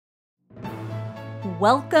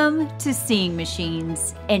Welcome to Seeing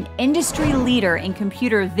Machines, an industry leader in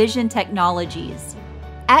computer vision technologies.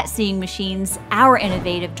 At Seeing Machines, our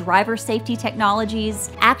innovative driver safety technologies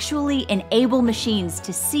actually enable machines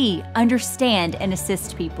to see, understand, and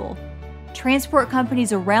assist people. Transport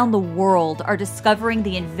companies around the world are discovering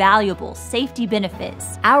the invaluable safety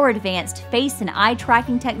benefits our advanced face and eye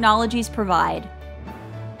tracking technologies provide.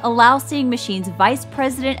 Allow Seeing Machines Vice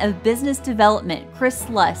President of Business Development, Chris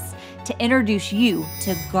Sluss, to introduce you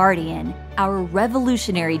to Guardian, our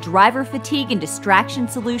revolutionary driver fatigue and distraction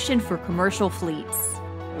solution for commercial fleets.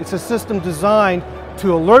 It's a system designed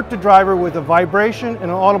to alert the driver with a vibration and an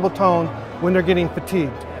audible tone when they're getting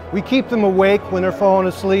fatigued. We keep them awake when they're falling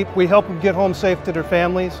asleep. We help them get home safe to their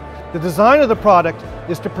families. The design of the product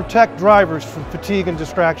is to protect drivers from fatigue and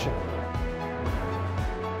distraction.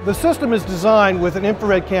 The system is designed with an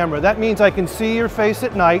infrared camera. That means I can see your face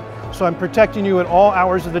at night, so I'm protecting you at all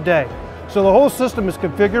hours of the day. So the whole system is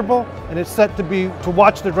configurable and it's set to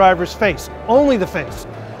watch the driver's face, only the face.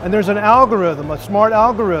 And there's an algorithm, a smart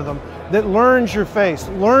algorithm, that learns your face,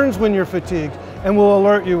 learns when you're fatigued, and will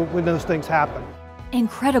alert you when those things happen.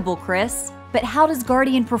 Incredible, Chris. But how does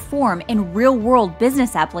Guardian perform in real-world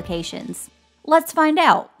business applications? Let's find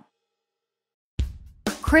out.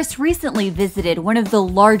 Chris recently visited one of the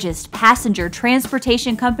largest passenger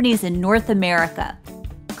transportation companies in North America.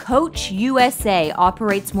 Coach USA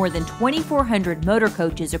operates more than 2,400 motor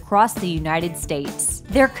coaches across the United States.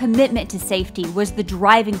 Their commitment to safety was the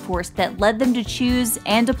driving force that led them to choose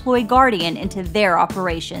and deploy Guardian into their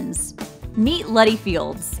operations. Meet Luddy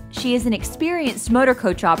Fields. She is an experienced motor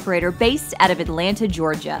coach operator based out of Atlanta,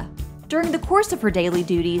 Georgia. During the course of her daily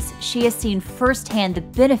duties, she has seen firsthand the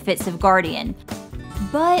benefits of Guardian,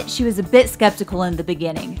 but she was a bit skeptical in the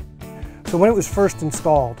beginning. So when it was first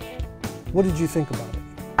installed, what did you think about it?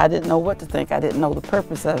 I didn't know what to think. I didn't know the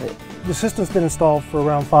purpose of it. The system's been installed for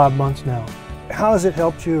around 5 months now. How has it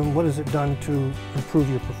helped you and what has it done to improve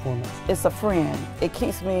your performance? It's a friend. It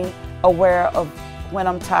keeps me aware of when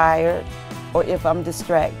I'm tired or if I'm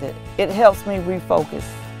distracted. It helps me refocus.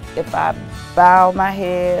 If I bow my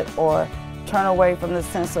head or turn away from the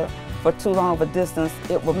sensor for too long of a distance,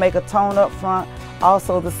 it will make a tone up front.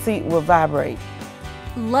 Also, the seat will vibrate.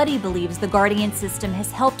 Luddy believes the Guardian system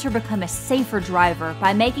has helped her become a safer driver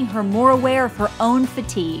by making her more aware of her own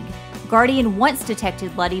fatigue. Guardian once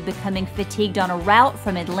detected Luddy becoming fatigued on a route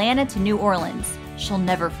from Atlanta to New Orleans. She'll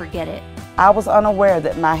never forget it. I was unaware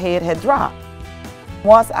that my head had dropped.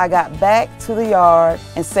 Once I got back to the yard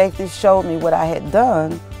and safety showed me what I had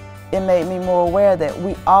done, it made me more aware that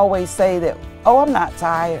we always say that, oh, I'm not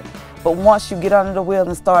tired. But once you get under the wheel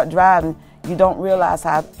and start driving, you don't realize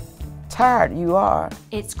how tired you are.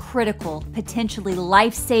 It's critical, potentially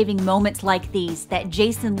life-saving moments like these that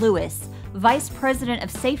Jason Lewis, Vice President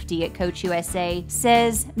of Safety at Coach USA,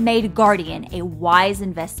 says made Guardian a wise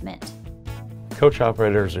investment. Coach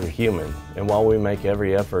operators are human, and while we make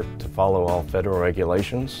every effort to follow all federal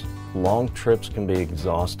regulations, long trips can be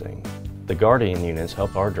exhausting. The Guardian units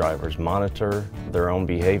help our drivers monitor their own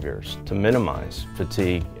behaviors to minimize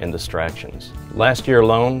fatigue and distractions. Last year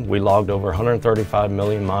alone, we logged over 135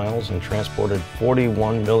 million miles and transported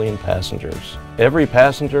 41 million passengers. Every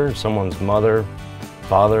passenger is someone's mother,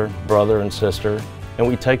 father, brother, and sister, and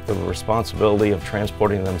we take the responsibility of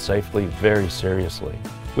transporting them safely very seriously.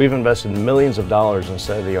 We've invested millions of dollars in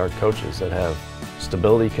state-of-the-art coaches that have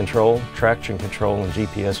stability control, traction control, and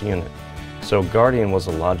GPS unit. So Guardian was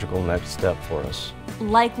a logical next step for us.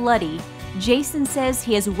 Like Luddy, Jason says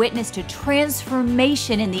he has witnessed a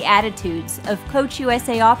transformation in the attitudes of Coach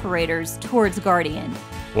USA operators towards Guardian.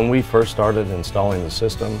 When we first started installing the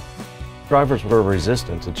system, drivers were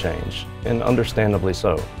resistant to change, and understandably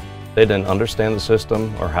so. They didn't understand the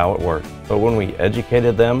system or how it worked. But when we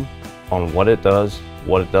educated them on what it does,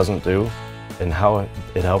 what it doesn't do, and how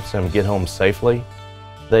it helps them get home safely,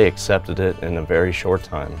 they accepted it in a very short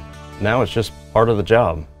time. Now it's just part of the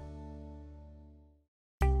job.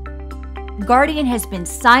 Guardian has been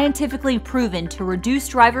scientifically proven to reduce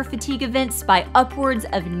driver fatigue events by upwards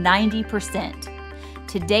of 90%.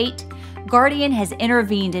 To date, Guardian has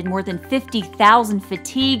intervened in more than 50,000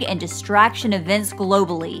 fatigue and distraction events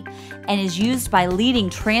globally and is used by leading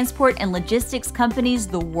transport and logistics companies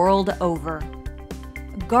the world over.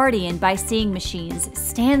 Guardian by Seeing Machines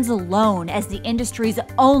stands alone as the industry's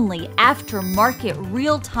only aftermarket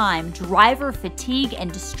real-time driver fatigue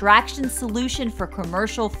and distraction solution for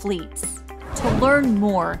commercial fleets. To learn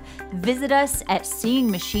more, visit us at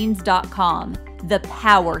seeingmachines.com. The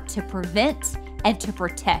power to prevent and to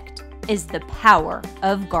protect is the power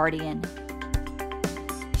of Guardian.